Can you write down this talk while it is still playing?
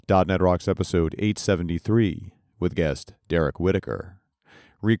.NET Rocks episode 873 with guest Derik Whittaker.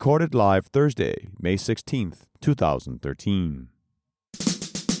 Recorded live Thursday, May 16th, 2013.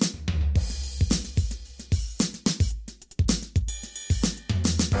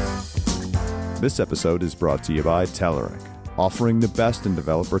 This episode is brought to you by Telerik, offering the best in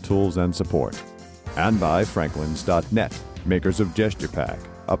developer tools and support, and by Franklins.net, makers of GesturePack,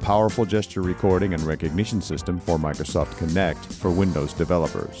 a powerful gesture recording and recognition system for Microsoft Connect for Windows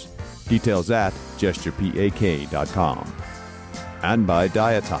developers. Details at gesturepak.com. And by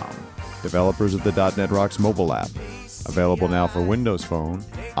Diatom, developers of the .NET Rocks mobile app, available now for Windows Phone,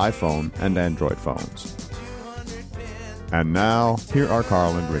 iPhone, and Android phones. And now, here are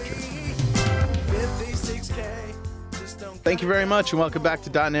Carl and Richard. Thank you very much, and welcome back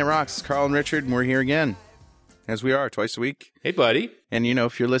to .NET Rocks. Carl and Richard, and we're here again, as we are, twice a week. Hey, buddy. And, you know,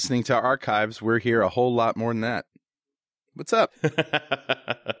 if you're listening to our archives, we're here a whole lot more than that. What's up?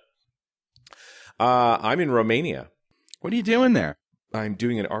 I'm in Romania. What are you doing there? I'm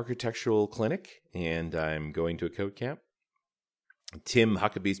doing an architectural clinic, and I'm going to a code camp. Tim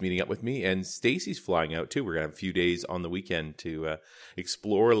Huckabee's meeting up with me, and Stacy's flying out, too. We're going to have a few days on the weekend to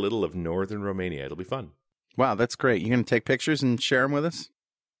explore a little of northern Romania. It'll be fun. Wow, that's great. You going to take pictures and share them with us?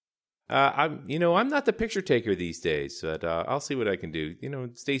 I'm not the picture taker these days, but I'll see what I can do. You know,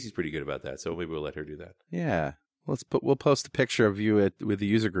 Stacy's pretty good about that, so maybe we'll let her do that. Yeah, we'll post a picture of you with the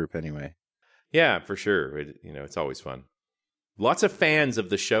user group anyway. Yeah, for sure. It's always fun. Lots of fans of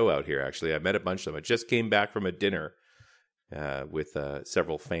the show out here. Actually, I met a bunch of them. I just came back from a dinner with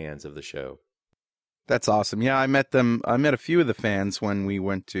several fans of the show. That's awesome. Yeah, I met them. I met a few of the fans when we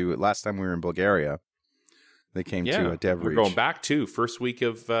went to last time we were in Bulgaria. They came to a DevReach. We're going back to first week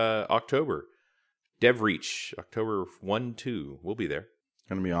of October. DevReach, October 1-2. We'll be there.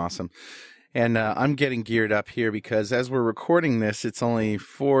 Going to be awesome. And I'm getting geared up here because as we're recording this, it's only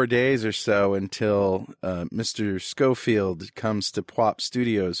 4 days or so until Mr. Schofield comes to PWOP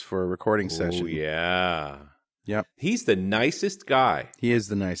Studios for a recording session. Oh, yeah. Yep. He's the nicest guy. He is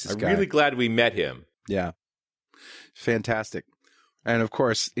the nicest guy. I'm really glad we met him. Yeah. Fantastic. And, of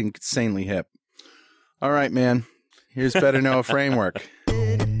course, insanely hip. All right, man. Here's Better Know a Framework.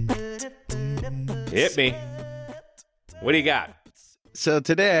 Hit me. What do you got? So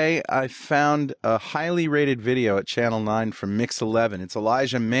today I found a highly rated video at Channel 9 from Mix 11. It's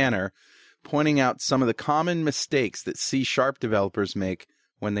Elijah Manor pointing out some of the common mistakes that C# developers make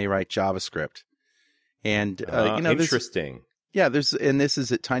when they write JavaScript. And interesting. This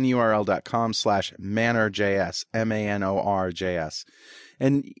is at tinyurl.com/manorjs, MANORJS.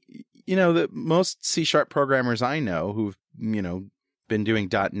 And the most C# programmers I know who've, been doing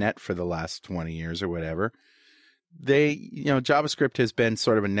 .NET for the last 20 years or whatever, JavaScript has been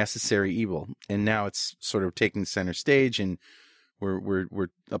sort of a necessary evil, and now it's sort of taking center stage, and we're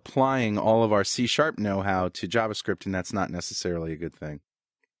applying all of our C# know-how to JavaScript, and that's not necessarily a good thing.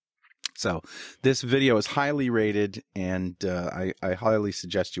 So this video is highly rated, and I highly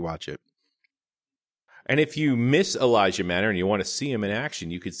suggest you watch it. And if you miss Elijah Manor and you want to see him in action,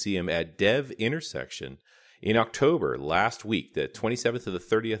 you could see him at Dev Intersection in October, last week, the 27th to the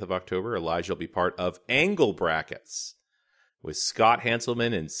 30th of October. Elijah will be part of Angle Brackets with Scott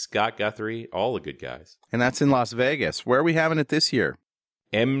Hanselman and Scott Guthrie, all the good guys. And that's in Las Vegas. Where are we having it this year?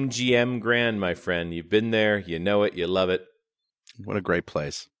 MGM Grand, my friend. You've been there. You know it. You love it. What a great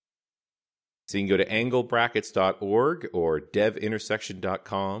place. So you can go to anglebrackets.org or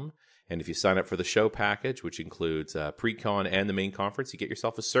devintersection.com. And if you sign up for the show package, which includes pre-con and the main conference, you get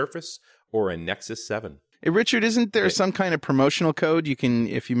yourself a Surface or a Nexus 7. Hey, Richard, isn't there some kind of promotional code you can,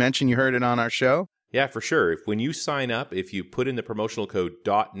 if you mention you heard it on our show? Yeah, for sure. When you sign up, if you put in the promotional code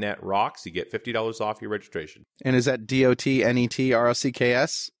 .NETROCKS, you get $50 off your registration. And is that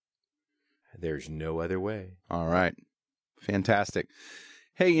DOTNETROCKS? There's no other way. All right. Fantastic.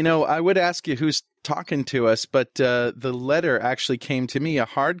 Hey, I would ask you who's talking to us, but the letter actually came to me, a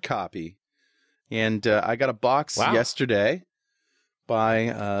hard copy. And I got a box yesterday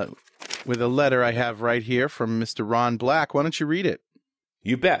with a letter I have right here from Mr. Ron Black. Why don't you read it?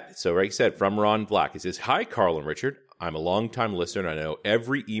 You bet. So, like I said, from Ron Black, it says, "Hi, Carl and Richard. I'm a longtime listener, and I know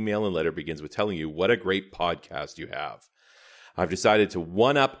every email and letter begins with telling you what a great podcast you have. I've decided to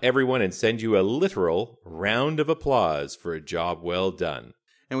one-up everyone and send you a literal round of applause for a job well done."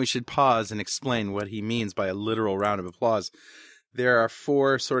 And we should pause and explain what he means by a literal round of applause. There are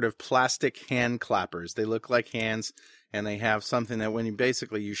 4 sort of plastic hand clappers. They look like hands, and they have something that when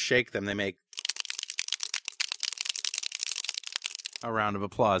you shake them, they make a round of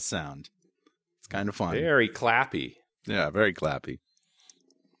applause sound. It's kind of fun. Very clappy. Yeah, very clappy.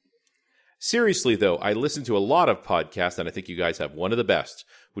 Seriously, though, I listen to a lot of podcasts, and I think you guys have one of the best,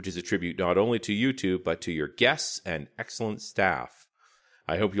 which is a tribute not only to YouTube, but to your guests and excellent staff.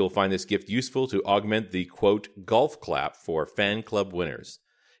 I hope you'll find this gift useful to augment the, quote, golf clap for fan club winners.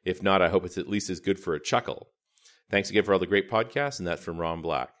 If not, I hope it's at least as good for a chuckle. Thanks again for all the great podcasts, and that's from Ron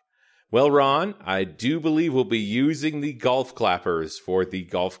Black. Well, Ron, I do believe we'll be using the golf clappers for the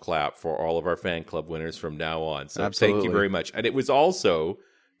golf clap for all of our fan club winners from now on. So Absolutely. Thank you very much. And it was also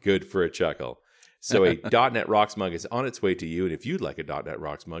good for a chuckle. So a .NET Rocks mug is on its way to you. And if you'd like a .NET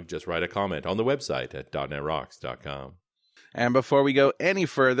Rocks mug, just write a comment on the website at .NETRocks.com. And before we go any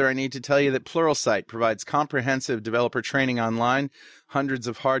further, I need to tell you that Pluralsight provides comprehensive developer training online, hundreds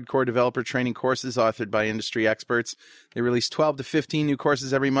of hardcore developer training courses authored by industry experts. They release 12 to 15 new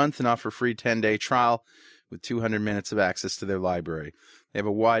courses every month and offer free 10-day trial with 200 minutes of access to their library. They have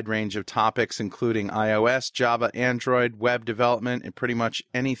a wide range of topics, including iOS, Java, Android, web development, and pretty much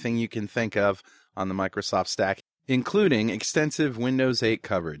anything you can think of on the Microsoft stack, including extensive Windows 8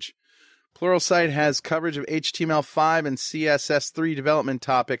 coverage. Pluralsight has coverage of HTML5 and CSS3 development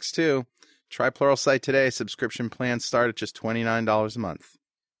topics, too. Try Pluralsight today. Subscription plans start at just $29 a month.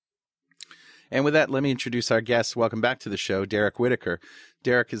 And with that, let me introduce our guest. Welcome back to the show, Derik Whittaker.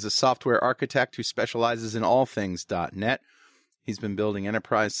 Derik is a software architect who specializes in all things .NET. He's been building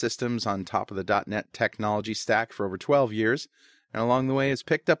enterprise systems on top of the .NET technology stack for over 12 years, and along the way has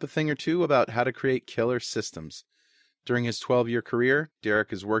picked up a thing or two about how to create killer systems. During his 12-year career, Derik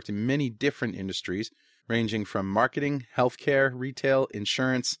has worked in many different industries, ranging from marketing, healthcare, retail,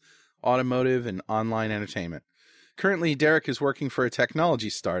 insurance, automotive, and online entertainment. Currently, Derik is working for a technology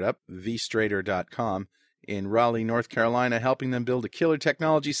startup, vstrader.com, in Raleigh, North Carolina, helping them build a killer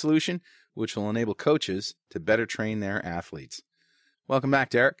technology solution which will enable coaches to better train their athletes. Welcome back,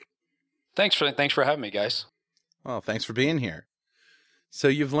 Derik. Thanks for having me, guys. Well, thanks for being here. So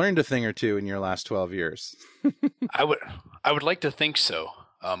you've learned a thing or two in your last 12 years. I would like to think so.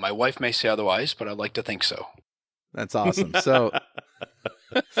 My wife may say otherwise, but I'd like to think so. That's awesome. So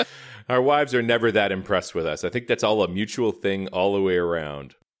our wives are never that impressed with us. I think that's all a mutual thing all the way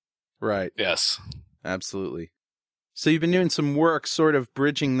around. Right. Yes. Absolutely. So you've been doing some work sort of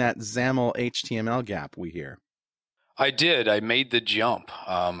bridging that XAML HTML gap we hear. I did. I made the jump.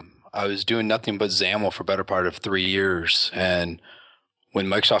 I was doing nothing but XAML for a better part of 3 years, and when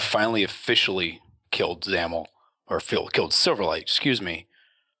Microsoft finally officially killed XAML, or killed Silverlight,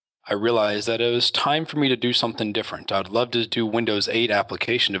 I realized that it was time for me to do something different. I'd love to do Windows 8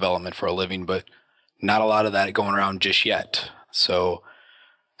 application development for a living, but not a lot of that going around just yet. So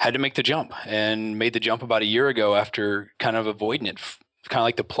had to make the jump, and made the jump about a year ago after kind of avoiding it, kind of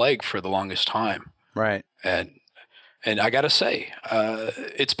like the plague for the longest time. Right. And I got to say,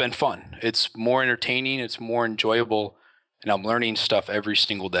 it's been fun. It's more entertaining. It's more enjoyable. And I'm learning stuff every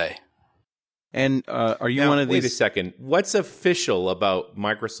single day. And are you now, one of these? Wait a second. What's official about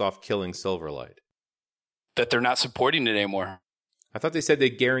Microsoft killing Silverlight? That they're not supporting it anymore. I thought they said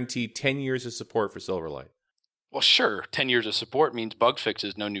they guaranteed 10 years of support for Silverlight. Well, sure. 10 years of support means bug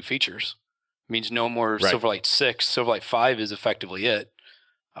fixes, no new features. Means no more Right. Silverlight 6. Silverlight 5 is effectively it.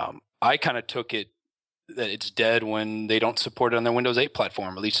 I kind of took it that it's dead when they don't support it on their Windows 8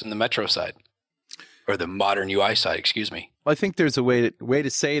 platform, at least in the Metro side. Or the modern UI side, excuse me. Well, I think there's a way to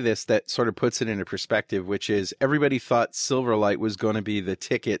say this that sort of puts it into perspective, which is everybody thought Silverlight was going to be the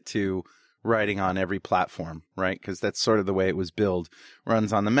ticket to writing on every platform, right? Because that's sort of the way it was built.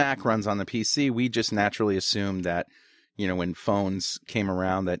 Runs on the Mac, runs on the PC. We just naturally assumed that, you know, when phones came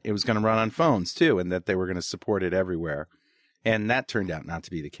around, that it was going to run on phones too, and that they were going to support it everywhere. And that turned out not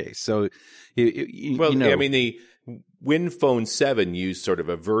to be the case. So, I mean, the WinPhone 7 used sort of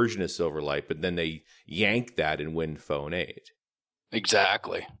a version of Silverlight, but then they yanked that in WinPhone 8.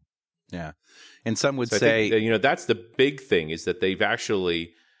 Exactly. Yeah. And some would So say, I think, that's the big thing, is that they've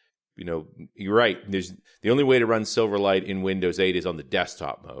actually, you're right. There's the only way to run Silverlight in Windows 8 is on the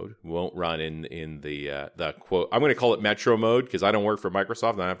desktop mode. It won't run in the quote. I'm going to call it Metro mode because I don't work for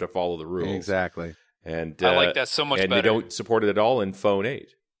Microsoft and I have to follow the rules. Exactly. And I like that so much and better. they don't support it at all in Phone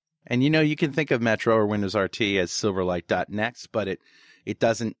 8. and you can think of Metro or Windows RT as Silverlight.next, but it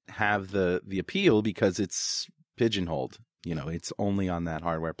doesn't have the appeal because it's pigeonholed. It's only on that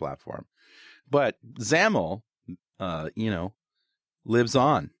hardware platform. But XAML, lives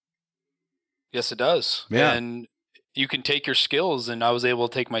on. Yes, it does. Yeah. And you can take your skills, and I was able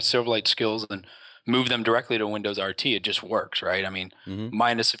to take my Silverlight skills and move them directly to Windows RT. It just works, right? I mean,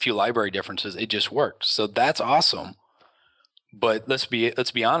 minus a few library differences, it just works. So that's awesome. But let's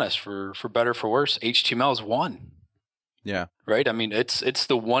be honest, for better for worse, HTML is one. Yeah. Right? I mean, it's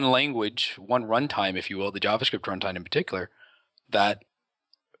the one language, one runtime, if you will, the JavaScript runtime in particular, that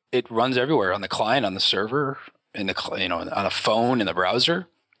it runs everywhere, on the client, on the server, on a phone, in the browser.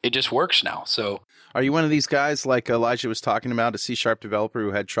 It just works now. So, are you one of these guys like Elijah was talking about, a C# developer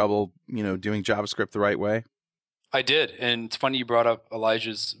who had trouble, doing JavaScript the right way? I did. And it's funny you brought up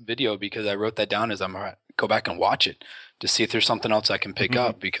Elijah's video, because I wrote that down as I'm going to go back and watch it to see if there's something else I can pick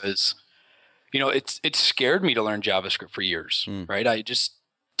up, because, it scared me to learn JavaScript for years, right? I just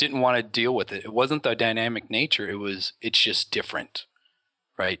didn't want to deal with it. It wasn't the dynamic nature. It's just different,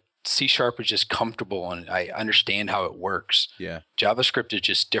 right? C# is just comfortable, and I understand how it works. Yeah. JavaScript is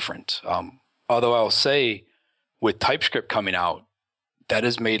just different. Although I'll say, with TypeScript coming out, that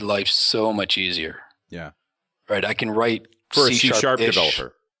has made life so much easier. Yeah. Right. I can write for a C#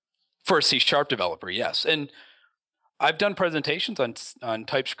 developer. For a C# developer, yes. And I've done presentations on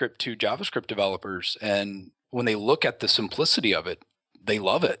TypeScript to JavaScript developers, and when they look at the simplicity of it, they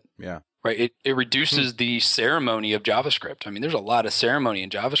love it. Yeah. Right. It reduces the ceremony of JavaScript. I mean, there's a lot of ceremony in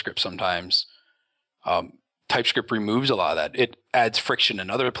JavaScript sometimes. TypeScript removes a lot of that. It adds friction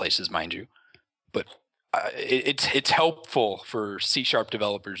in other places, mind you. But it's helpful for C#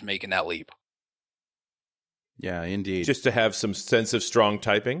 developers making that leap. Yeah, indeed. Just to have some sense of strong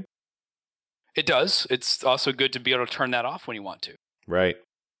typing? It does. It's also good to be able to turn that off when you want to. Right.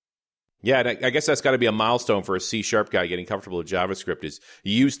 Yeah, and I guess that's got to be a milestone for a C# guy getting comfortable with JavaScript, is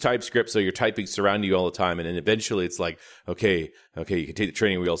you use TypeScript so your typing surrounding you all the time, and then eventually it's like, okay, you can take the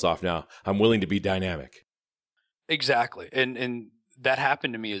training wheels off now. I'm willing to be dynamic. Exactly. And that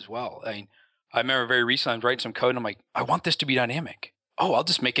happened to me as well. I mean, I remember very recently I was writing some code, and I'm like, I want this to be dynamic. Oh, I'll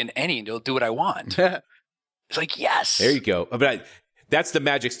just make an any and it'll do what I want. It's like, yes. There you go. But that's the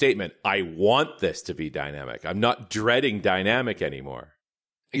magic statement. I want this to be dynamic. I'm not dreading dynamic anymore.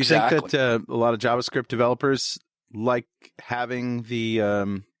 Exactly. You think that a lot of JavaScript developers like having the,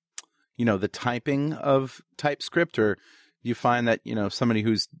 the typing of TypeScript, or you find that, somebody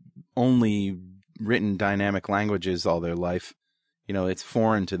who's only written dynamic languages all their life, it's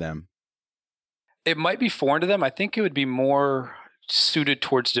foreign to them? It might be foreign to them. I think it would be more suited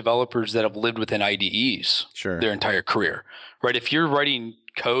towards developers that have lived within IDEs their entire career, right? If you're writing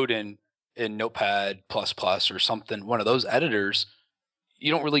code in Notepad++ or something, one of those editors,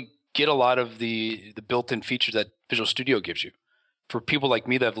 you don't really get a lot of the built-in features that Visual Studio gives you. For people like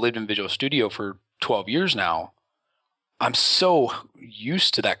me that have lived in Visual Studio for 12 years now, I'm so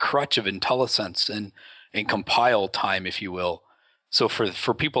used to that crutch of IntelliSense and compile time, if you will. So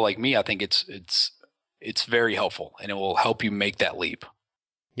for people like me, I think it's very helpful, and it will help you make that leap.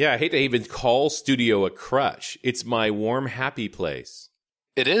 Yeah, I hate to even call Studio a crutch. It's my warm, happy place.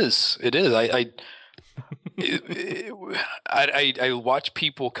 It is. I watch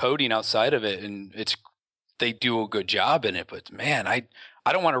people coding outside of it, and they do a good job in it. But man, I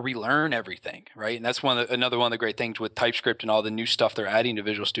don't want to relearn everything, right? And that's another one of the great things with TypeScript and all the new stuff they're adding to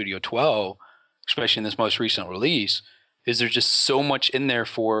Visual Studio 12, especially in this most recent release, is there's just so much in there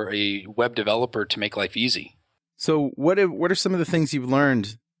for a web developer to make life easy. So what are some of the things you've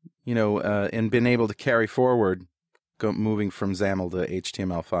learned, and been able to carry forward, moving from XAML to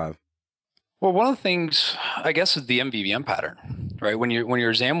HTML5? Well, one of the things, I guess, is the MVVM pattern, right? When you're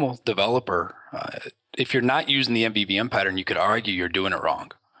a XAML developer, if you're not using the MVVM pattern, you could argue you're doing it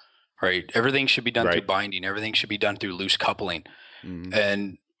wrong, right? Everything should be done through binding. Everything should be done through loose coupling. Mm-hmm.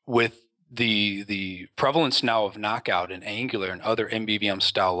 And with the prevalence now of Knockout and Angular and other MVVM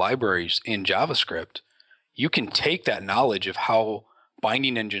style libraries in JavaScript, you can take that knowledge of how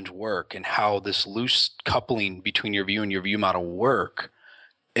binding engines work and how this loose coupling between your view and your view model work,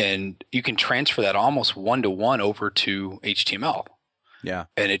 and you can transfer that almost one-to-one over to HTML. Yeah.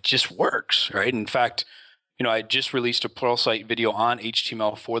 And it just works, right? In fact, I just released a Pluralsight video on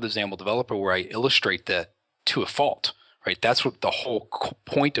HTML for the XAML developer where I illustrate that to a fault. Right, that's what the whole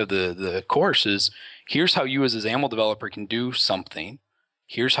point of the course is. Here's how you as a XAML developer can do something.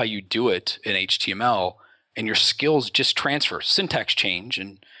 Here's how you do it in HTML, and your skills just transfer. Syntax change,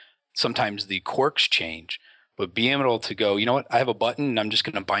 and sometimes the quirks change. But being able to go, you know what, I have a button, and I'm just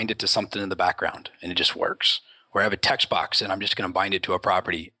going to bind it to something in the background, and it just works. Or I have a text box, and I'm just going to bind it to a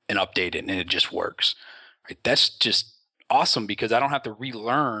property and update it, and it just works. Right, that's just awesome, because I don't have to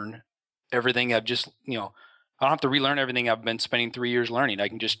relearn everything I've just, I don't have to relearn everything I've been spending 3 years learning. I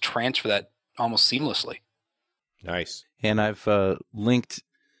can just transfer that almost seamlessly. Nice. And I've linked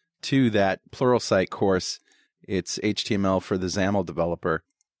to that Pluralsight course. It's HTML for the XAML developer.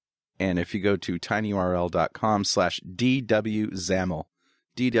 And if you go to tinyurl.com/DWXAML,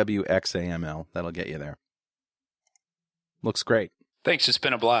 DWXAML, that'll get you there. Looks great. Thanks. It's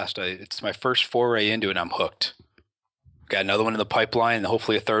been a blast. It's my first foray into it, and I'm hooked. Got another one in the pipeline, and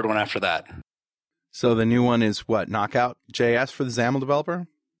hopefully a third one after that. So the new one is what? Knockout JS for the XAML developer?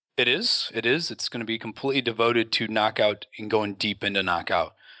 It is. It is. It's going to be completely devoted to Knockout and going deep into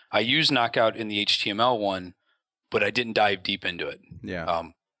Knockout. I use Knockout in the HTML one, but I didn't dive deep into it. Yeah.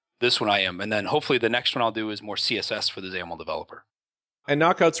 This one I am. And then hopefully the next one I'll do is more CSS for the XAML developer. And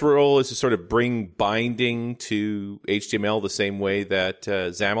Knockout's role is to sort of bring binding to HTML the same way that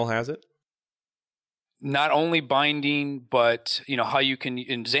XAML has it? Not only binding, but how you can,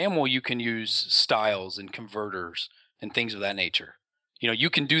 in XAML, you can use styles and converters and things of that nature.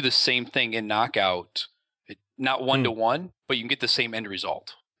 You can do the same thing in Knockout, not one-to-one, but you can get the same end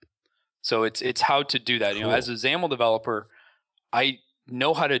result. So it's how to do that. Cool. As a XAML developer, I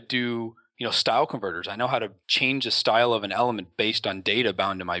know how to do, style converters. I know how to change the style of an element based on data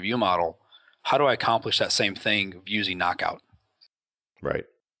bound to my view model. How do I accomplish that same thing using Knockout? Right.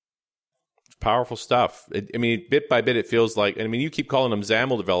 Powerful stuff. Bit by bit, it feels like, you keep calling them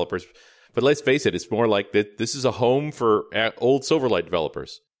XAML developers, but let's face it, it's more like that. This is a home for old Silverlight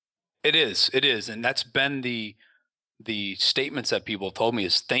developers. It is. And that's been the statements that people have told me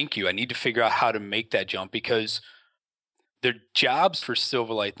is, thank you. I need to figure out how to make that jump, because the jobs for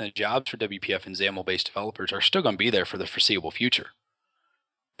Silverlight and the jobs for WPF and XAML-based developers are still going to be there for the foreseeable future.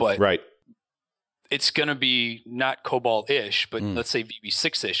 But right. It's going to be not COBOL-ish, but let's say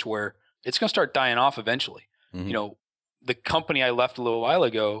VB6-ish, where it's going to start dying off eventually. Mm-hmm. The company I left a little while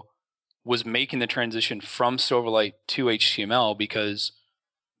ago was making the transition from Silverlight to HTML because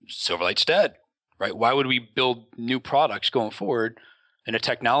Silverlight's dead, right? Why would we build new products going forward in a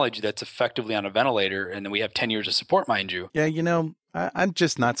technology that's effectively on a ventilator, and then we have 10 years of support, mind you? Yeah, I'm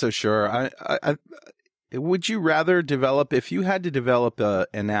just not so sure. Would you rather develop, if you had to develop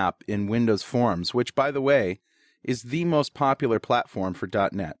an app in Windows Forms, which, by the way, is the most popular platform for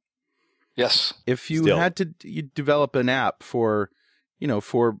 .NET? Yes. If you had to develop an app for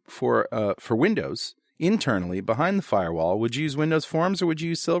Windows internally behind the firewall, would you use Windows Forms or would you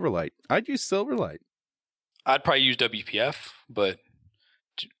use Silverlight? I'd use Silverlight. I'd probably use WPF, but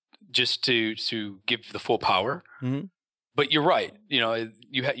just to give the full power. Mm-hmm. But you're right.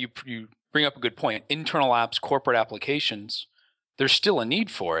 You bring up a good point. Internal apps, corporate applications, there's still a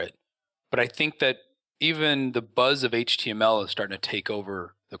need for it. But I think that even the buzz of HTML is starting to take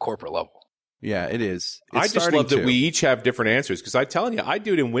over the corporate level. Yeah, it is. I just love that we each have different answers, because I'm telling you, I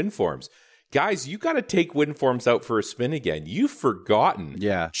do it in WinForms. Guys, you got to take WinForms out for a spin again. You've forgotten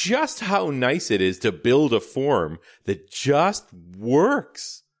just how nice it is to build a form that just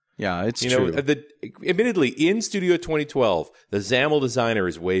works. Yeah, it's true. Admittedly, in Studio 2012, the XAML designer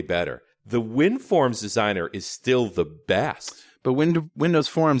is way better. The WinForms designer is still the best. But Windows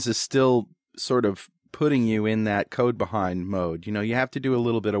Forms is still sort of putting you in that code behind mode. You have to do a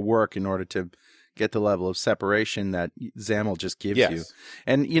little bit of work in order to get the level of separation that XAML just gives you.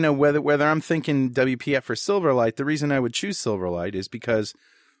 And whether I'm thinking WPF or Silverlight, the reason I would choose Silverlight is because,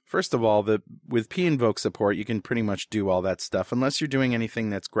 first of all, with pinvoke support, you can pretty much do all that stuff unless you're doing anything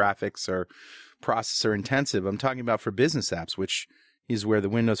that's graphics or processor intensive. I'm talking about for business apps, which is where the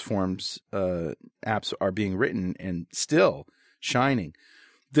Windows Forms apps are being written and still shining.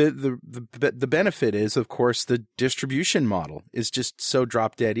 The benefit is, of course, the distribution model is just so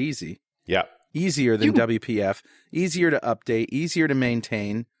drop dead easy. Yeah. Easier than WPF, easier to update, easier to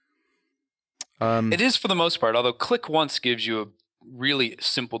maintain. It is for the most part, although click once gives you a really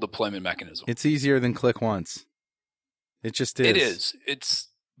simple deployment mechanism. It's easier than click once. It just is. It is. It's,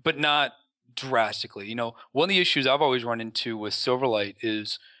 but not drastically. One of the issues I've always run into with Silverlight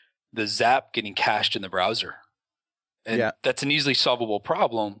is the zap getting cached in the browser. And that's an easily solvable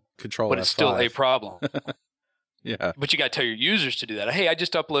problem, but it's still a problem. Yeah. But you got to tell your users to do that. Hey, I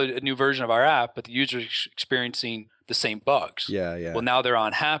just uploaded a new version of our app, but the user's experiencing the same bugs. Yeah. Well, now they're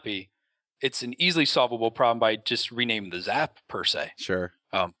unhappy. It's an easily solvable problem by just renaming the zap per se. Sure.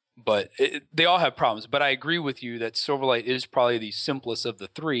 But they all have problems. But I agree with you that Silverlight is probably the simplest of the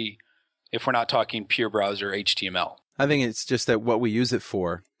three if we're not talking pure browser HTML. I think it's just that what we use it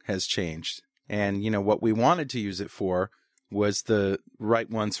for has changed. And, what we wanted to use it for was the write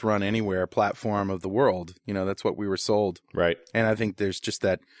once, run anywhere platform of the world. That's what we were sold. Right. And I think there's just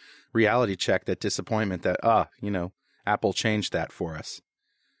that reality check, that disappointment that, Apple changed that for us.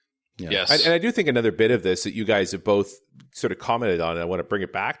 Yes. And I do think another bit of this that you guys have both sort of commented on, and I want to bring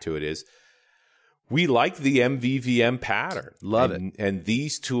it back to it, is we like the MVVM pattern. Love it. And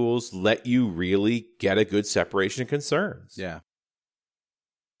these tools let you really get a good separation of concerns. Yeah.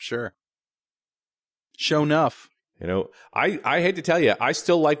 Sure. Show enough. I hate to tell you, I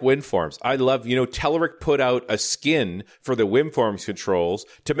still like WinForms. I love, Telerik put out a skin for the WinForms controls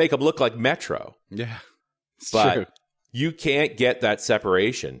to make them look like Metro. Yeah. But true. You can't get that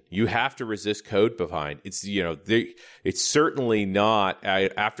separation. You have to resist code behind. It's, it's certainly not,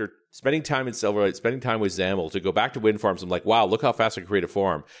 after spending time in Silverlight, spending time with XAML, to go back to WinForms, I'm like, wow, look how fast I can create a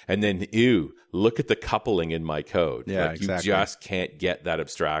form. And then, ew, look at the coupling in my code. Yeah, like, exactly. You just can't get that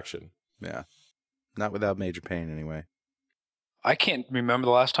abstraction. Yeah. Not without major pain, anyway. I can't remember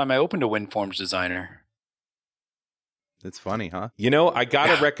the last time I opened a WinForms designer. It's funny, huh? I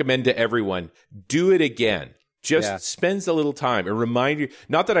got to recommend to everyone, do it again. Just spends a little time and remind you,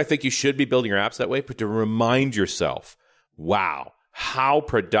 not that I think you should be building your apps that way, but to remind yourself, wow, how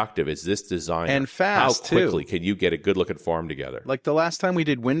productive is this design? And fast, how quickly can you get a good-looking form together? Like the last time we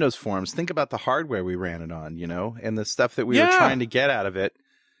did Windows Forms, think about the hardware we ran it on, and the stuff that we were trying to get out of it.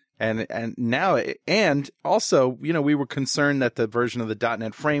 And now, and also, we were concerned that the version of the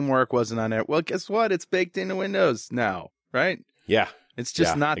 .NET framework wasn't on it. Well, guess what? It's baked into Windows now, right? Yeah. It's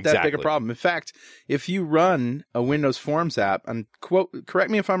just not that big a problem. In fact, if you run a Windows Forms app, and correct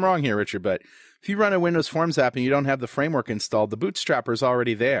me if I'm wrong here, Richard, but if you run a Windows Forms app and you don't have the framework installed, the bootstrapper is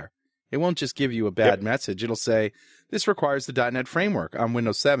already there. It won't just give you a bad message. It'll say, this requires the .NET framework, on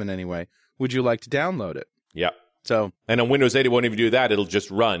Windows 7 anyway. Would you like to download it? Yeah. So, and on Windows 8, it won't even do that. It'll just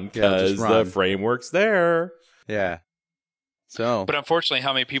run because the framework's there. Yeah. So, but unfortunately,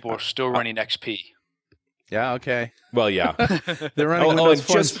 how many people are still running XP? Yeah, okay. Well, yeah. They're running Windows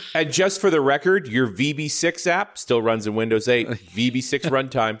Forms. Just for the record, your VB6 app still runs in Windows 8. VB6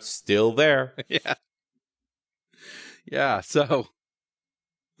 runtime, still there. Yeah. Yeah, so.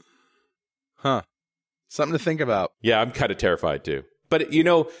 Something to think about. Yeah, I'm kind of terrified too. But,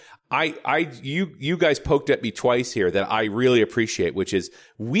 you guys poked at me twice here that I really appreciate, which is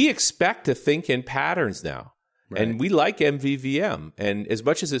we expect to think in patterns now. Right. And we like MVVM. And as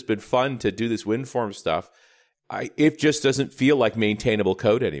much as it's been fun to do this WinForms stuff, it just doesn't feel like maintainable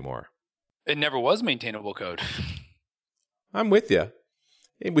code anymore. It never was maintainable code. I'm with you.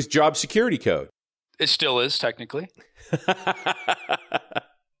 It was job security code. It still is, technically.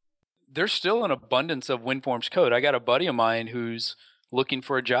 There's still an abundance of WinForms code. I got a buddy of mine who's looking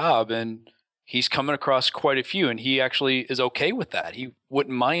for a job, and he's coming across quite a few, and he actually is okay with that. He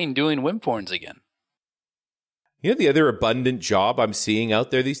wouldn't mind doing WinForms again. The other abundant job I'm seeing out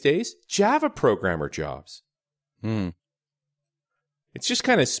there these days? Java programmer jobs. It's just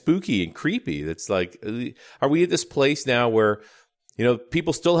kind of spooky and creepy. It's like, are we at this place now where,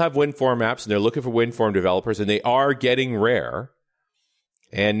 people still have WinForm apps and they're looking for WinForm developers and they are getting rare.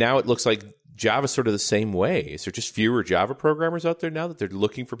 And now it looks like Java's sort of the same way. Is there just fewer Java programmers out there now that they're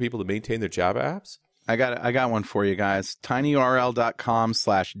looking for people to maintain their Java apps? I got one for you guys.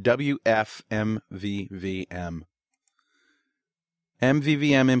 tinyurl.com/WFMVVM.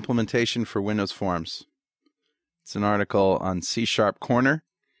 MVVM implementation for Windows Forms. It's an article on C# Corner,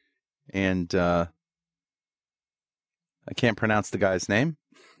 and I can't pronounce the guy's name.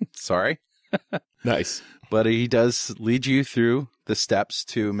 Sorry. Nice. But he does lead you through the steps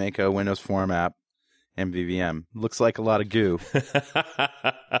to make a Windows Form app MVVM. Looks like a lot of goo.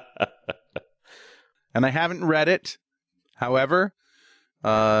 And I haven't read it. However,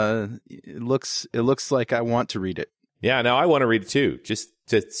 it looks like I want to read it. Yeah, now I want to read it too, just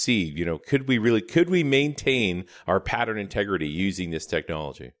to see, could we maintain our pattern integrity using this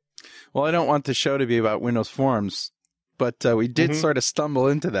technology? Well, I don't want the show to be about Windows Forms, but we did sort of stumble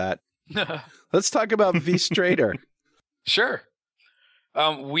into that. Let's talk about vStrator. Sure.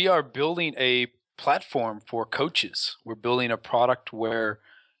 We are building a platform for coaches. We're building a product where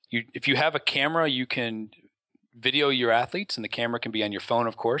if you have a camera, you can video your athletes, and the camera can be on your phone,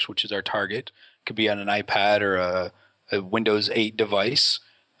 of course, which is our target. It could be on an iPad or a Windows 8 device.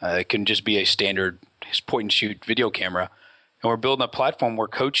 It can just be a standard point-and-shoot video camera. And we're building a platform where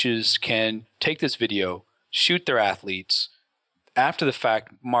coaches can take this video, shoot their athletes, after the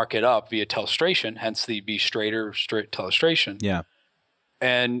fact, mark it up via telestration, hence the vStrator telestration. Yeah.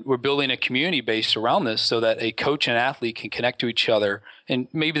 And we're building a community based around this so that a coach and athlete can connect to each other. And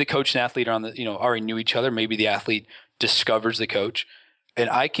maybe the coach and athlete are already knew each other. Maybe the athlete discovers the coach. And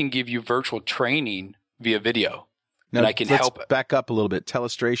I can give you virtual training via video. Now, and I can help. Back up a little bit.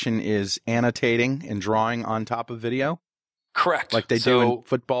 Telestration is annotating and drawing on top of video? Correct. Like they do in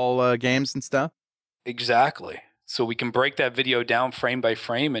football games and stuff? Exactly. So we can break that video down frame by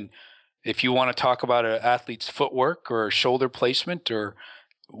frame. And if you want to talk about an athlete's footwork or shoulder placement or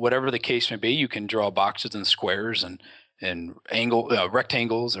whatever the case may be, you can draw boxes and squares and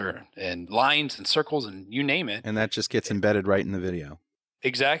rectangles and lines and circles and you name it. And that just gets embedded right in the video.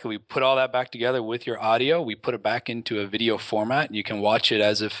 Exactly. We put all that back together with your audio. We put it back into a video format, and you can watch it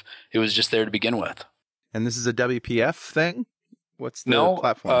as if it was just there to begin with. And this is a WPF thing? What's the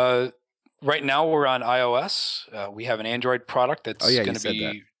platform? Right now we're on iOS. We have an Android product that's going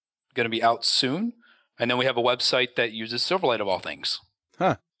to be out soon. And then we have a website that uses Silverlight of all things.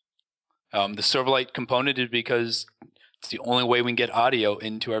 Huh. The Silverlight component is because it's the only way we can get audio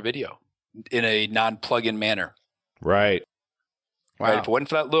into our video in a non-plug-in manner. Right. Wow. Right? If it wasn't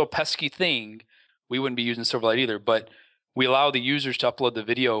for that little pesky thing, we wouldn't be using Silverlight either. But we allow the users to upload the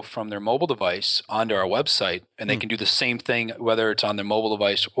video from their mobile device onto our website, and they can do the same thing whether it's on their mobile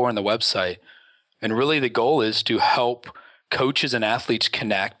device or on the website. And really the goal is to help coaches and athletes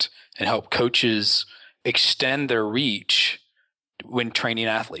connect and help coaches extend their reach when training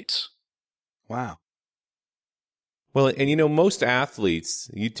athletes. Wow. Well, and most athletes,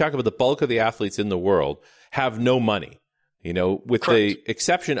 you talk about the bulk of the athletes in the world, have no money. With Correct. the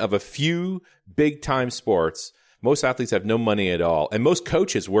exception of a few big time sports, most athletes have no money at all. And most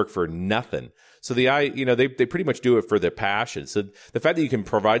coaches work for nothing. So they pretty much do it for their passion. So the fact that you can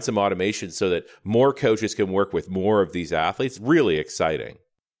provide some automation so that more coaches can work with more of these athletes, really exciting.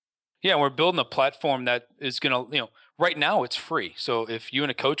 Yeah, we're building a platform that is going to, right now it's free. So if you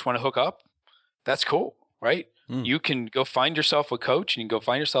and a coach want to hook up, that's cool, right? You can go find yourself a coach and you can go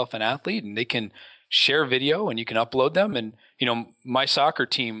find yourself an athlete and they can share video and you can upload them. And, my soccer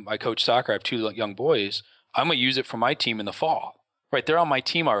team, I coach soccer. I have 2 young boys. I'm going to use it for my team in the fall, right? They're on my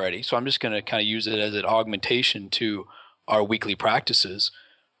team already. So I'm just going to kind of use it as an augmentation to our weekly practices.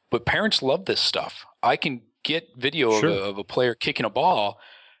 But parents love this stuff. I can get video of a player kicking a ball,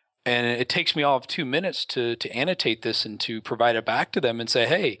 and it takes me all of 2 minutes to annotate this and to provide it back to them and say,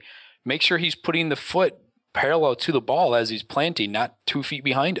 hey, make sure he's putting the foot parallel to the ball as he's planting, not 2 feet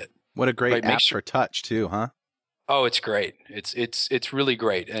behind it. What a great app for touch too, huh? Oh, it's great. It's really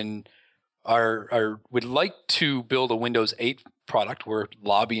great. And we'd like to build a Windows 8 product. We're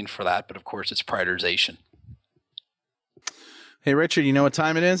lobbying for that, but of course it's prioritization. Hey, Richard, you know what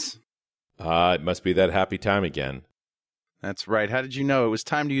time it is? It must be that happy time again. That's right. How did you know? It was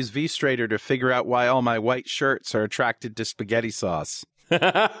time to use vStrator to figure out why all my white shirts are attracted to spaghetti sauce.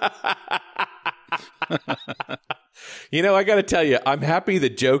 I got to tell you, I'm happy the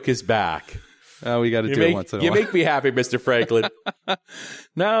joke is back. Oh, we got to do it once in a while. You make me happy, Mr. Franklin.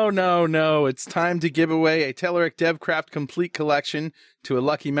 No. It's time to give away a Telerik DevCraft Complete Collection to a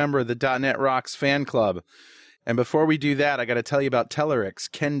lucky member of the .NET Rocks fan club. And before we do that, I got to tell you about Telerik's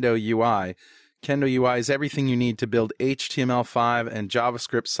Kendo UI. Kendo UI is everything you need to build HTML5 and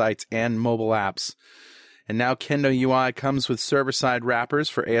JavaScript sites and mobile apps. And now Kendo UI comes with server-side wrappers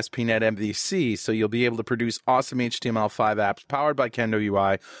for ASP.NET MVC, so you'll be able to produce awesome HTML5 apps powered by Kendo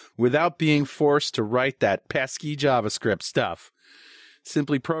UI without being forced to write that pesky JavaScript stuff.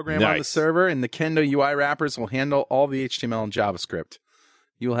 Simply program on the server, and the Kendo UI wrappers will handle all the HTML and JavaScript.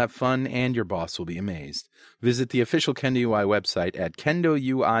 You will have fun, and your boss will be amazed. Visit the official Kendo UI website at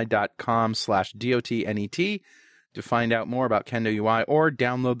kendoui.com/dotnet to find out more about Kendo UI or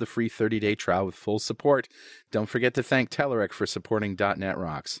download the free 30-day trial with full support. Don't forget to thank Telerik for supporting .NET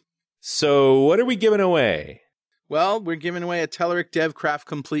Rocks. So what are we giving away? Well, we're giving away a Telerik DevCraft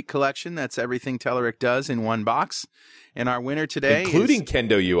Complete Collection. That's everything Telerik does in one box. And our winner today Including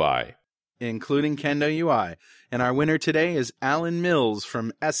Kendo UI. Including Kendo UI. And our winner today is Alan Mills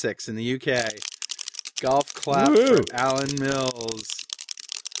from Essex in the UK. Golf clap for Alan Mills.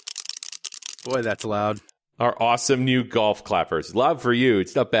 Boy, that's loud. Our awesome new golf clappers. Love for you.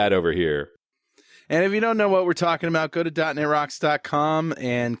 It's not bad over here. And if you don't know what we're talking about, go to .NETRocks.com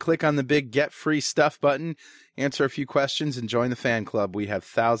and click on the big Get Free Stuff button. Answer a few questions and join the fan club. We have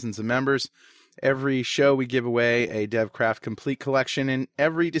thousands of members. Every show we give away a DevCraft Complete Collection, and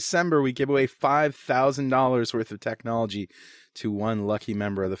every December we give away $5,000 worth of technology to one lucky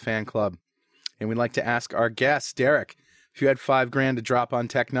member of the fan club. And we'd like to ask our guest, Derik, if you had $5,000 to drop on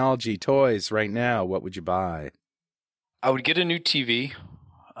technology, toys right now, what would you buy? I would get a new TV.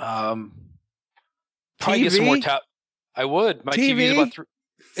 Probably get some more I would. My TV is about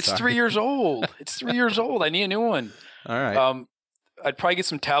it's 3 years old. It's 3 years old. I need a new one. All right. I'd probably get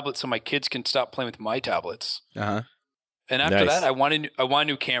some tablets so my kids can stop playing with my tablets. Uh-huh. And after that, I want a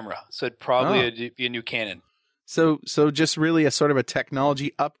new camera. So it'd probably be a new Canon. So just really a sort of a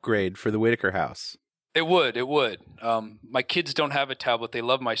technology upgrade for the Whittaker house. It would. My kids don't have a tablet. They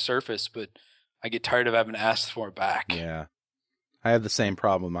love my Surface, but I get tired of having asked for it back. Yeah. I have the same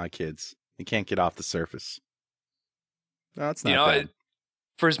problem with my kids. They can't get off the Surface. No, it's not bad.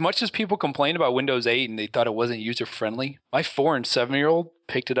 For as much as people complained about Windows 8 and they thought it wasn't user-friendly, my 4- and 7-year-old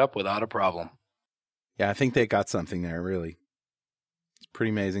picked it up without a problem. Yeah, I think they got something there, really. It's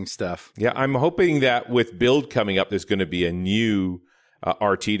pretty amazing stuff. Yeah, I'm hoping that with Build coming up, there's going to be a new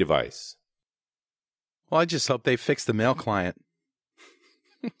RT device. Well, I just hope they fix the mail client.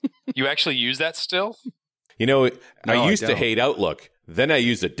 You actually use that still? You know, No, I used to don't. hate Outlook. Then I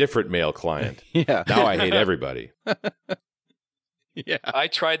used a different mail client. Yeah. Now I hate everybody. Yeah. I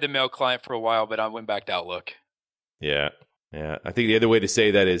tried the mail client for a while, but I went back to Outlook. Yeah. Yeah. I think the other way to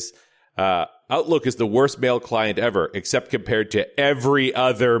say that is Outlook is the worst mail client ever, except compared to every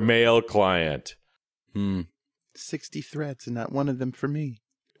other mail client. 60 threads and not one of them for me.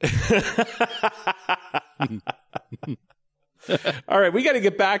 All right, we got to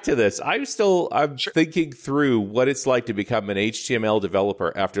get back to this. I'm thinking through what it's like to become an HTML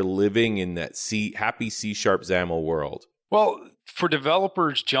developer after living in that happy C# XAML world. Well, for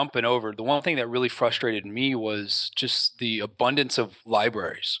developers jumping over, the one thing that really frustrated me was just the abundance of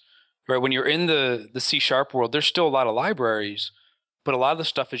libraries. Right? When you're in the C# world, there's still a lot of libraries, but a lot of the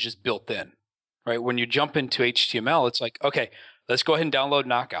stuff is just built in. Right? When you jump into HTML, it's like, okay, let's go ahead and download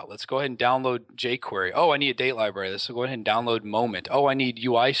Knockout. Let's go ahead and download jQuery. Oh, I need a date library. Let's go ahead and download Moment. Oh, I need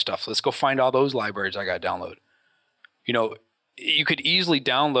UI stuff. Let's go find all those libraries I got to download. You know, you could easily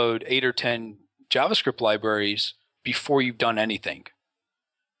download 8 or 10 JavaScript libraries before you've done anything.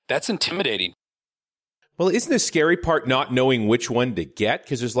 That's intimidating. Well, isn't the scary part not knowing which one to get?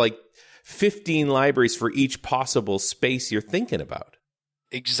 Because there's like 15 libraries for each possible space you're thinking about.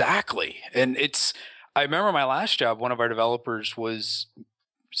 Exactly. And I remember my last job, one of our developers was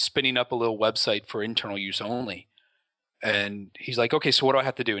spinning up a little website for internal use only. And he's like, okay, so what do I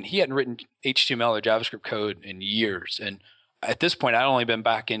have to do? And he hadn't written HTML or JavaScript code in years. And at this point, I'd only been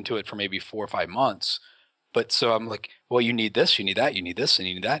back into it for maybe 4 or 5 months. But so I'm like, well, you need this, you need that, you need this, and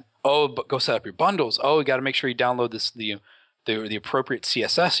you need that. Oh, but go set up your bundles. Oh, you got to make sure you download the appropriate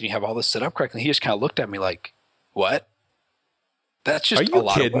CSS and you have all this set up correctly. He just kind of looked at me like, what? That's just a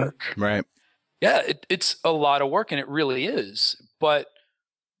lot of work. Right. Yeah, it's a lot of work, and it really is. But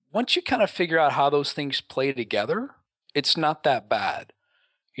once you kind of figure out how those things play together, it's not that bad.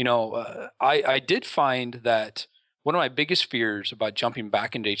 You know, I did find that one of my biggest fears about jumping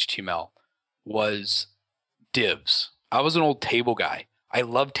back into HTML was divs. I was an old table guy. I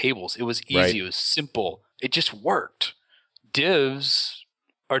loved tables. It was easy. Right. It was simple. It just worked. Divs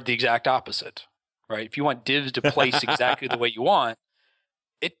are the exact opposite, right? If you want divs to place exactly the way you want,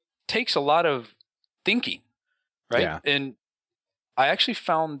 it takes a lot of thinking, right? Yeah. And I actually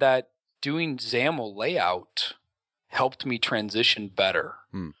found that doing XAML layout helped me transition better,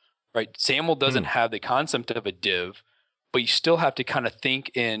 right? XAML doesn't have the concept of a div, but you still have to kind of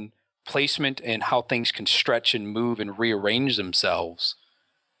think in placement and how things can stretch and move and rearrange themselves.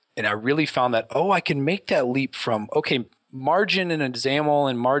 And I really found that, I can make that leap from, okay, margin in a XAML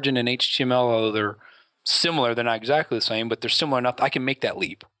and margin in HTML, although they're similar, they're not exactly the same, but they're similar enough, I can make that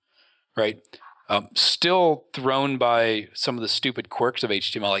leap, right? Still thrown by some of the stupid quirks of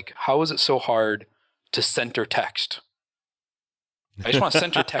HTML, like how is it so hard to center text? I just want to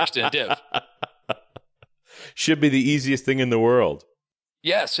center text in a div. Should be the easiest thing in the world.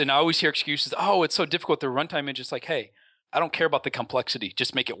 Yes, and I always hear excuses, it's so difficult. The runtime is just like, hey, I don't care about the complexity.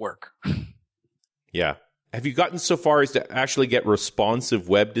 Just make it work. Yeah. Have you gotten so far as to actually get responsive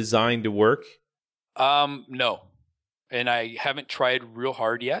web design to work? No. And I haven't tried real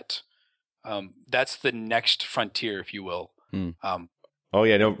hard yet. That's the next frontier, if you will.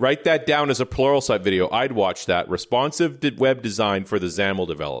 Write that down as a Pluralsight video. I'd watch that. Responsive web design for the XAML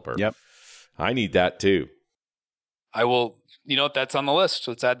developer. Yep. I need that too. I will, that's on the list.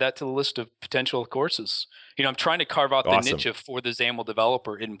 Let's add that to the list of potential courses. I'm trying to carve out the niche for the XAML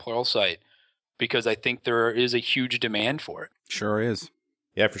developer in Pluralsight because I think there is a huge demand for it. Sure is.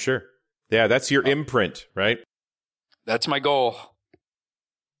 Yeah, for sure. Yeah, that's your imprint, right? That's my goal.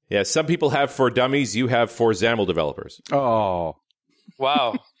 Yeah, some people have for dummies. You have for XAML developers. Oh.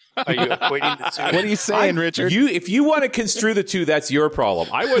 Wow. Are you equating the two? What are you saying, Richard? If you want to construe the two, that's your problem.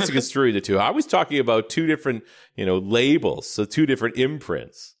 I wasn't construing the two. I was talking about two different, labels, so two different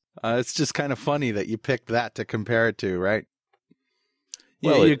imprints. It's just kind of funny that you picked that to compare it to, right?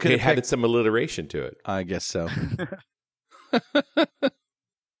 Well, it had some alliteration to it. I guess so.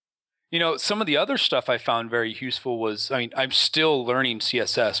 Some of the other stuff I found very useful was, I'm still learning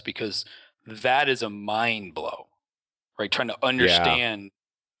CSS because that is a mind blow, right? Trying to understand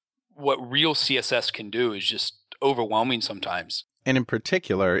what real CSS can do is just overwhelming sometimes. And in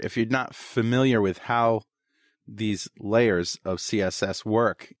particular, if you're not familiar with how these layers of CSS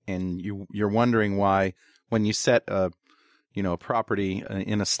work, and you're wondering why when you set a property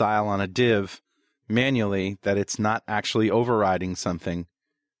in a style on a div manually, that it's not actually overriding something,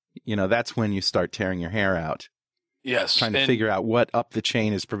 that's when you start tearing your hair out. Yes. Trying to figure out what up the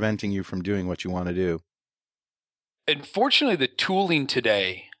chain is preventing you from doing what you want to do. And fortunately, the tooling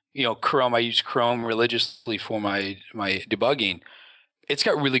today, Chrome, I use Chrome religiously for my debugging. it's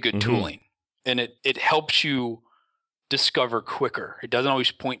got really good tooling, and it helps you discover quicker. It doesn't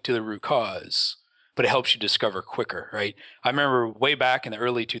always point to the root cause, but it helps you discover quicker, right? I remember way back in the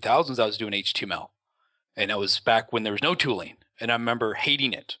early 2000s, I was doing HTML, and that was back when there was no tooling, and I remember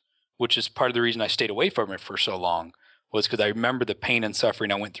hating it, which is part of the reason I stayed away from it for so long, was because I remember the pain and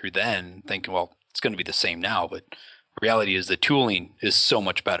suffering I went through then, thinking, well, it's going to be the same now, but the reality is the tooling is so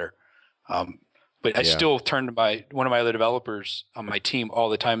much better. But I still turn to one of my other developers on my team all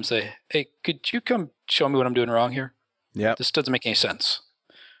the time and say, hey, could you come show me what I'm doing wrong here? Yeah. This doesn't make any sense.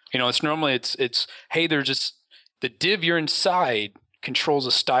 It's normally it's hey, there's just the div you're inside controls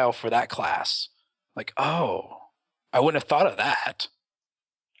a style for that class. Like, oh, I wouldn't have thought of that.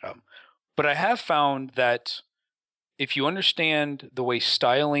 But I have found that if you understand the way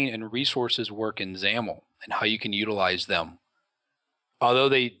styling and resources work in XAML and how you can utilize them, although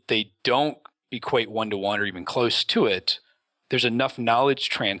they don't equate one-to-one or even close to it, there's enough knowledge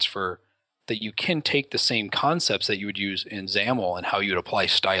transfer that you can take the same concepts that you would use in XAML and how you would apply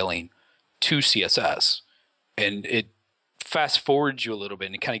styling to CSS. And it fast forwards you a little bit,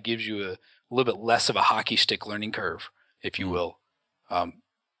 and it kind of gives you a little bit less of a hockey stick learning curve, if you will.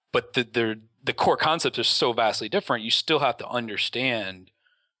 But the core concepts are so vastly different, you still have to understand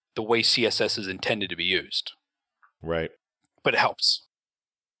the way CSS is intended to be used. Right. But it helps.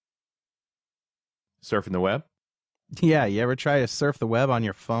 Surfing the web? Yeah, you ever try to surf the web on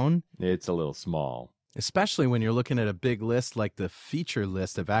your phone? It's a little small. Especially when you're looking at a big list like the feature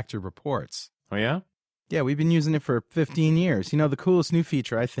list of active reports. Oh, yeah? Yeah, we've been using it for 15 years. The coolest new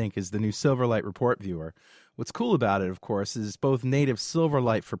feature, I think, is the new Silverlight report viewer. What's cool about it, of course, is both native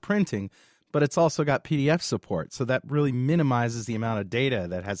Silverlight for printing, but it's also got PDF support, so that really minimizes the amount of data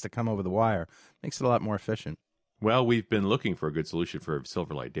that has to come over the wire. Makes it a lot more efficient. Well, we've been looking for a good solution for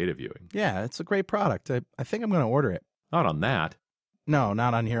Silverlight data viewing. Yeah, it's a great product. I think I'm going to order it. Not on that. No,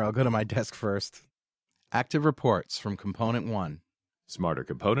 not on here. I'll go to my desk first. Active reports from Component 1. Smarter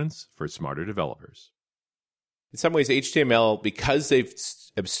components for smarter developers. In some ways, HTML, because they've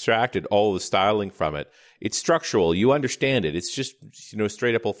abstracted all the styling from it, it's structural. You understand it. It's just,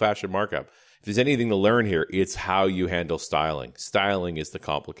 straight up old-fashioned markup. If there's anything to learn here, it's how you handle styling. Styling is the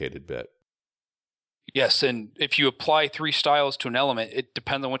complicated bit. Yes, and if you apply 3 styles to an element, it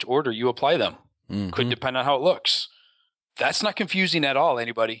depends on which order you apply them. Could depend on how it looks. That's not confusing at all,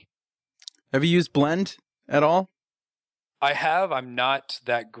 anybody. Have you used Blend at all? I have. I'm not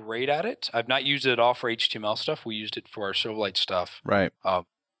that great at it. I've not used it at all for HTML stuff. We used it for our Silverlight stuff. Right.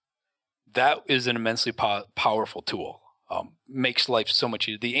 That is an immensely powerful tool. Makes life so much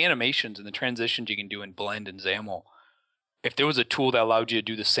easier. The animations and the transitions you can do in Blend and XAML, if there was a tool that allowed you to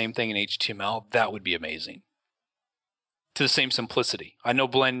do the same thing in HTML, that would be amazing. To the same simplicity. I know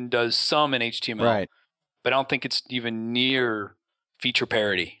Blend does some in HTML, right, but I don't think it's even near feature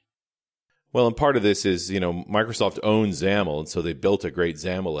parity. Well, and part of this is, Microsoft owns XAML, and so they built a great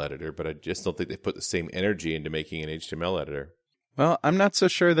XAML editor, but I just don't think they put the same energy into making an HTML editor. Well, I'm not so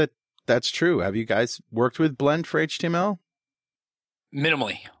sure that that's true. Have you guys worked with Blend for HTML?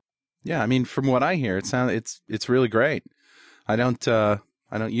 Minimally. Yeah, I mean, from what I hear, it's really great. I don't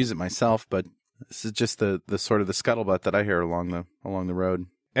use it myself, but this is just the sort of the scuttlebutt that I hear along the road.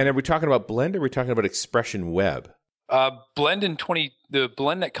 And are we talking about Blend, or are we talking about Expression Web? Blend the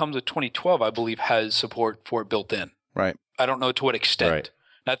Blend that comes with 2012, I believe, has support for it built in. Right. I don't know to what extent. Right.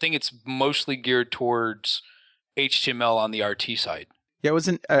 And I think it's mostly geared towards HTML on the RT side. Yeah,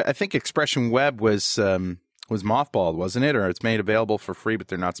 I think Expression Web was mothballed, wasn't it? Or it's made available for free, but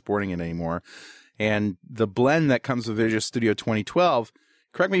they're not supporting it anymore. And the Blend that comes with Visual Studio 2012,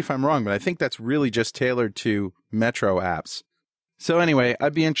 correct me if I'm wrong, but I think that's really just tailored to Metro apps. So anyway,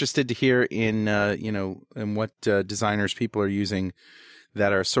 I'd be interested to hear in what designers people are using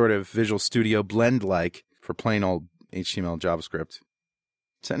that are sort of Visual Studio Blend-like for plain old HTML JavaScript.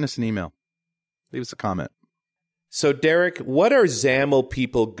 Send us an email. Leave us a comment. So, Derik, what are XAML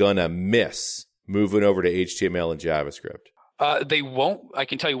people gonna miss moving over to HTML and JavaScript? They won't. I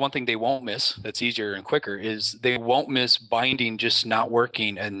can tell you one thing they won't miss that's easier and quicker is they won't miss binding just not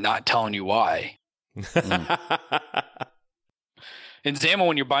working and not telling you why. In XAML,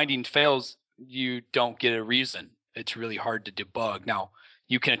 when your binding fails, you don't get a reason. It's really hard to debug. Now,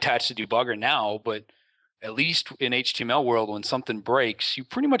 you can attach the debugger now, but at least in HTML world, when something breaks, you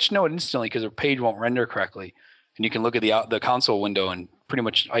pretty much know it instantly because the page won't render correctly. And you can look at the console window and pretty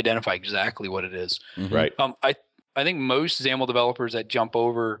much identify exactly what it is. Mm-hmm. Right. I think most XAML developers that jump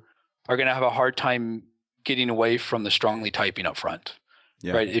over are going to have a hard time getting away from the strongly typing up front.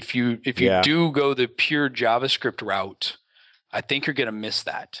 Yeah. Right. If you do go the pure JavaScript route, I think you're going to miss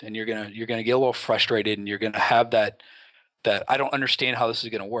that, and you're going to get a little frustrated, and you're going to have that that I don't understand how this is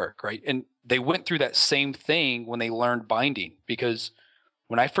going to work, right? And they went through that same thing when they learned binding, because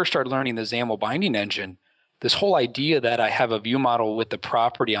when I first started learning the XAML binding engine, this whole idea that I have a view model with the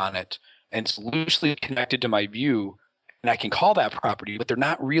property on it and it's loosely connected to my view, and I can call that property, but they're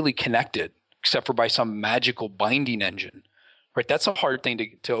not really connected except for by some magical binding engine, right? That's a hard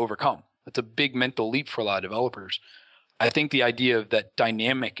thing to overcome. That's a big mental leap for a lot of developers. I think the idea of that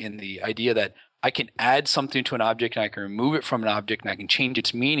dynamic and the idea that I can add something to an object and I can remove it from an object and I can change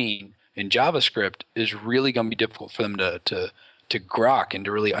its meaning in JavaScript is really going to be difficult for them to grok and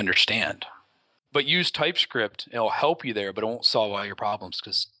to really understand. But use TypeScript. It'll help you there, but it won't solve all your problems,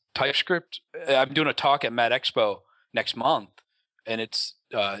 because TypeScript, I'm doing a talk at Mad Expo next month, and it's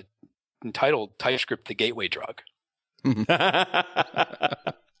entitled TypeScript, the Gateway Drug.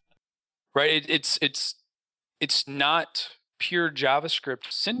 Right? It's not pure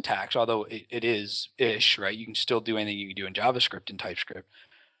JavaScript syntax, although it is ish, right? You can still do anything you can do in JavaScript and TypeScript,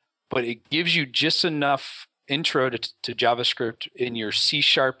 but it gives you just enough intro to JavaScript in your C#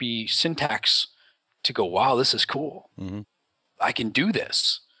 syntax to go, wow, this is cool. Mm-hmm. I can do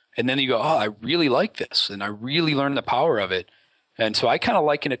this. And then you go, oh, I really like this. And I really learned the power of it. And so I kind of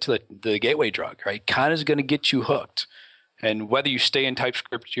liken it to the gateway drug, right? Kind of is going to get you hooked. And whether you stay in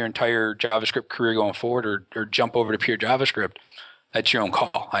TypeScript your entire JavaScript career going forward or jump over to pure JavaScript, that's your own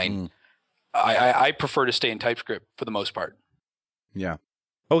call. I prefer to stay in TypeScript for the most part. Yeah.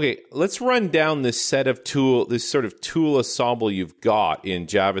 Okay, let's run down this sort of tool ensemble you've got in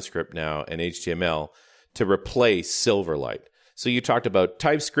JavaScript now and HTML to replace Silverlight. So you talked about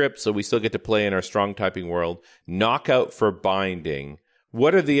TypeScript, so we still get to play in our strong typing world. Knockout for binding.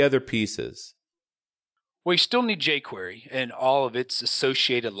 What are the other pieces? Well, you still need jQuery and all of its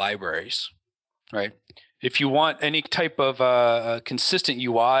associated libraries, right? If you want any type of consistent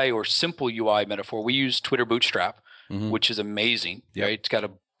UI or simple UI metaphor, we use Twitter Bootstrap, which is amazing, right? It's got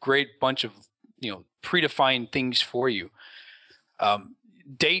a great bunch of predefined things for you.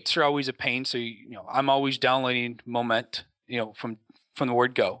 Dates are always a pain, so I'm always downloading Moment, from the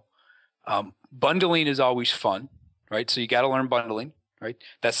word go. Bundling is always fun, right? So you got to learn bundling, right?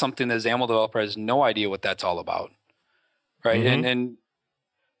 That's something that XAML developer has no idea what that's all about, right? And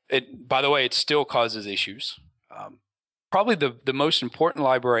it, by the way, it still causes issues. Probably the most important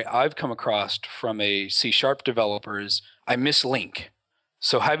library I've come across from a C# developer is I miss link.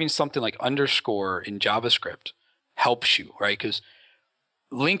 So having something like underscore in JavaScript helps you, right? Because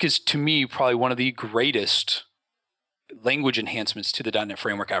link is, to me, probably one of the greatest language enhancements to the .NET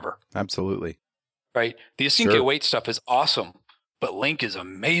framework ever. Absolutely. Right? The async await stuff is awesome, but link is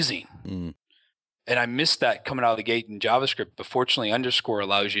amazing. And I missed that coming out of the gate in JavaScript, but fortunately underscore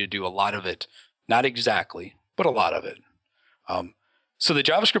allows you to do a lot of it. Not exactly, but a lot of it. So the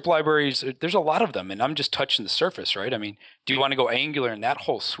JavaScript libraries, there's a lot of them, and I'm just touching the surface, right? I mean, do you want to go Angular in that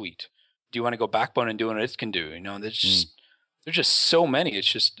whole suite? Do you want to go Backbone and do what it can do? There's just so many.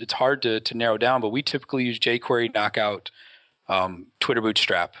 It's hard to narrow down, but we typically use jQuery, Knockout, Twitter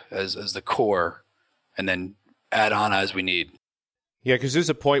Bootstrap as the core, and then add on as we need. Yeah, because there's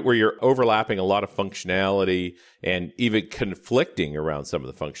a point where you're overlapping a lot of functionality and even conflicting around some of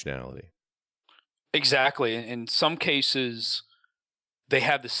the functionality. Exactly. In some cases, they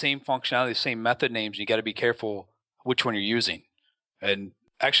have the same functionality, the same method names, and you got to be careful which one you're using. And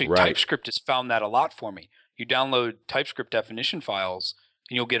actually, TypeScript has found that a lot for me. You download TypeScript definition files,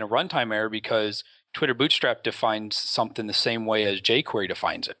 and you'll get a runtime error because Twitter Bootstrap defines something the same way as jQuery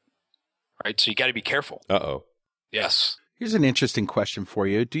defines it. Right? So you got to be careful. Uh-oh. Yes. Here's an interesting question for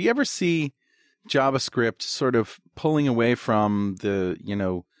you. Do you ever see JavaScript sort of pulling away from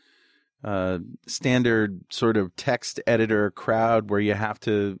the, standard sort of text editor crowd where you have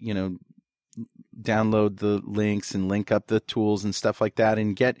to, download the links and link up the tools and stuff like that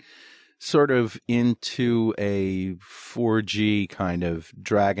and get sort of into a 4G kind of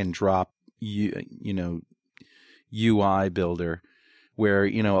drag and drop, UI builder where,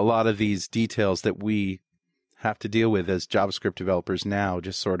 a lot of these details that we have to deal with as JavaScript developers now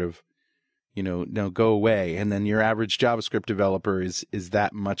just sort of, go away. And then your average JavaScript developer is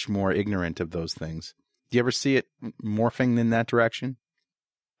that much more ignorant of those things. Do you ever see it morphing in that direction?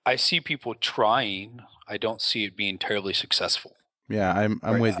 I see people trying. I don't see it being terribly successful. Yeah,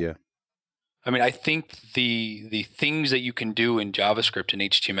 I'm with you. I mean, I think the things that you can do in JavaScript and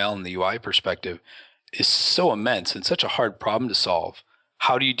HTML and the UI perspective is so immense and such a hard problem to solve.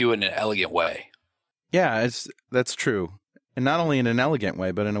 How do you do it in an elegant way? Yeah, that's true. And not only in an elegant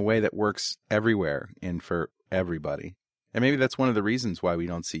way, but in a way that works everywhere and for everybody. And maybe that's one of the reasons why we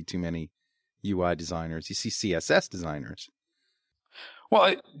don't see too many UI designers. You see CSS designers.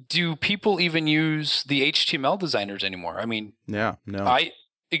 Well, do people even use the HTML designers anymore? I mean, no.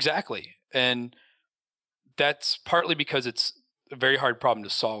 Exactly. And that's partly because it's a very hard problem to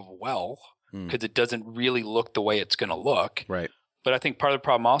solve well, because it doesn't really look the way it's going to look. Right. But I think part of the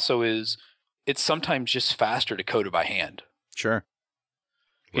problem also is it's sometimes just faster to code it by hand. Sure.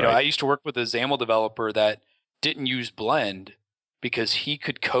 You know, I used to work with a XAML developer that didn't use Blend because he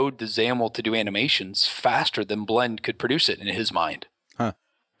could code the XAML to do animations faster than Blend could produce it in his mind. Huh.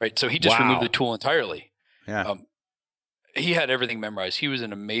 Right. So he just removed the tool entirely. Yeah. He had everything memorized. He was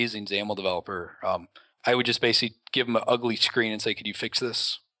an amazing XAML developer. I would just basically give him an ugly screen and say, "Could you fix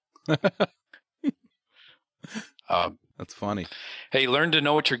this?" That's funny. Hey, learn to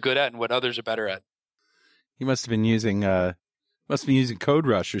know what you're good at and what others are better at. He must have been using Code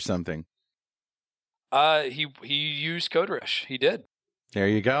Rush or something. He used CodeRush. He did. There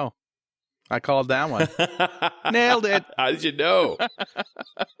you go. I called that one. Nailed it. How did you know?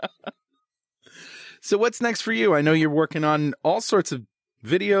 So what's next for you? I know you're working on all sorts of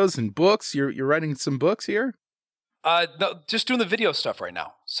videos and books. You're writing some books here? No, just doing the video stuff right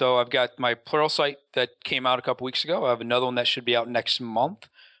now. So I've got my Pluralsight that came out a couple weeks ago. I have another one that should be out next month,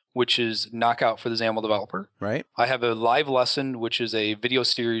 which is Knockout for the XAML developer. Right. I have a live lesson, which is a video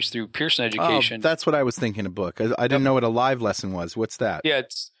series through Pearson Education. Oh, that's what I was thinking, a book. I didn't know what a live lesson was. What's that? Yeah,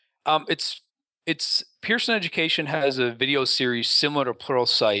 it's Pearson Education has a video series similar to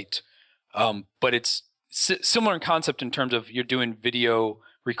Pluralsight, but it's similar in concept in terms of you're doing video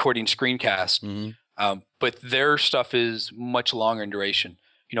recording screencast. Mm-hmm. But their stuff is much longer in duration.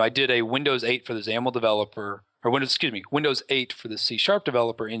 You know, I did a Windows 8 for the XAML developer, or Windows 8 for the C#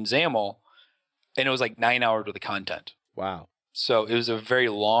 developer in XAML, and it was like 9 hours worth of content. Wow. So it was a very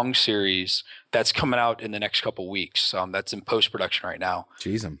long series that's coming out in the next couple weeks. That's in post-production right now.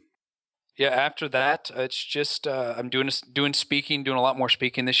 Jeez. Yeah, after that, it's just I'm doing speaking, doing a lot more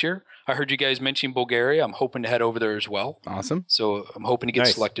speaking this year. I heard you guys mention Bulgaria. I'm hoping to head over there as well. Awesome. So I'm hoping to get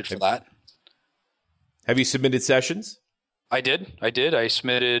selected for that. Have you submitted sessions? I did. I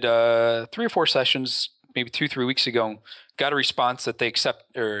submitted 3 or 4 sessions, maybe 2-3 weeks ago. Got a response that they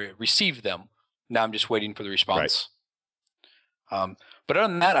accept or received them. Now I'm just waiting for the response. Right. But other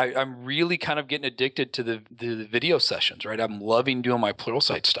than that, I'm really kind of getting addicted to the video sessions. Right. I'm loving doing my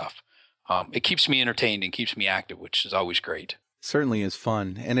Pluralsight stuff. It keeps me entertained and keeps me active, which is always great. Certainly is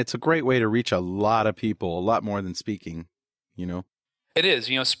fun, and it's a great way to reach a lot of people, a lot more than speaking. You know. It is.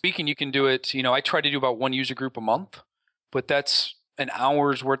 You know, speaking, you can do it. You know, I try to do about 1 user group a month, but that's an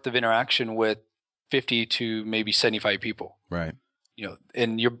hour's worth of interaction with 50 to maybe 75 people. Right. You know,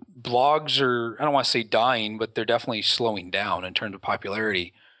 and your blogs are, I don't want to say dying, but they're definitely slowing down in terms of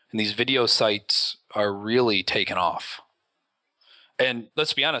popularity. And these video sites are really taking off. And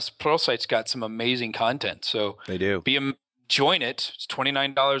let's be honest, Pluralsight's got some amazing content. So they do. Join it. It's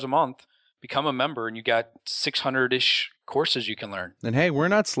 $29 a month. Become a member, and you got 600-ish courses you can learn. And hey, we're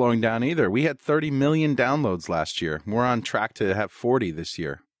not slowing down either. We had 30 million downloads last year. We're on track to have 40 this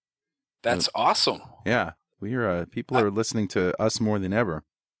year. That's awesome. Yeah, people are listening to us more than ever.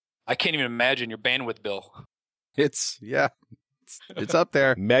 I can't even imagine your bandwidth bill. It's up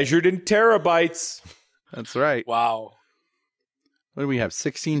there. Measured in terabytes. That's right. Wow. What do we have?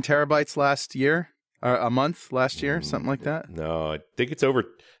 16 terabytes last year? Or a month last year? Something like that? No, I think it's over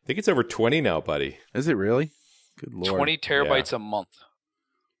 20 now, buddy. Is it really? Good Lord. 20 terabytes a month.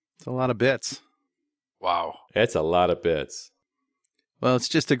 It's a lot of bits. Wow. That's a lot of bits. Well, it's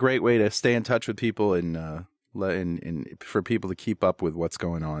just a great way to stay in touch with people and for people to keep up with what's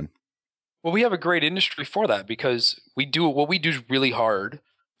going on. Well, we have a great industry for that because what we do is really hard,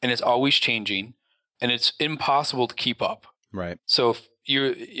 and it's always changing, and it's impossible to keep up. Right. So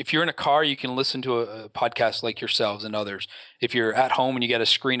if you're in a car, you can listen to a podcast like yourselves and others. If you're at home and you got a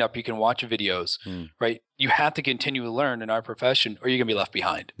screen up, you can watch videos, right? You have to continue to learn in our profession or you're going to be left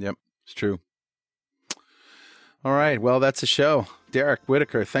behind. Yep, it's true. All right, well, that's the show. Derik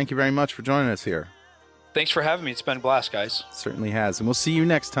Whittaker, thank you very much for joining us here. Thanks for having me. It's been a blast, guys. It certainly has. And we'll see you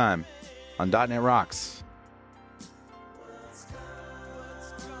next time on .NET Rocks.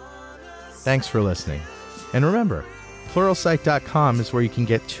 Thanks for listening. And remember, Pluralsight.com is where you can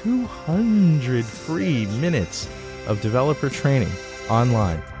get 200 free minutes of developer training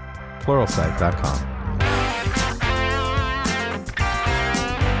online. Pluralsight.com.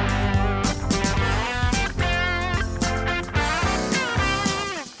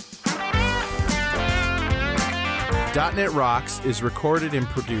 .NET Rocks is recorded and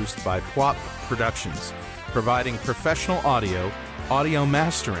produced by PWOP Productions, providing professional audio, audio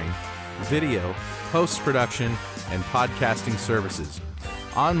mastering, video, post-production, and podcasting services.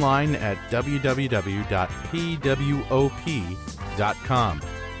 Online at www.pwop.com. franklinsnet.com.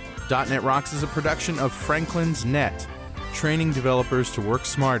 .NET Rocks is a production of Franklin's Net, training developers to work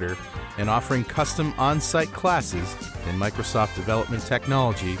smarter and offering custom on-site classes in Microsoft development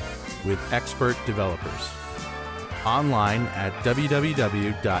technology with expert developers. Online at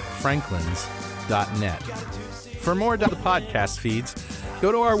www.franklins.net. For more the podcast feeds,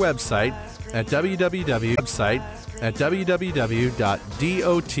 go to our website at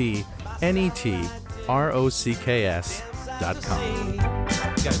www.dotnetrocks.com.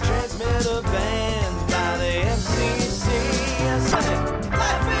 Got a transmitter banned by the FCC.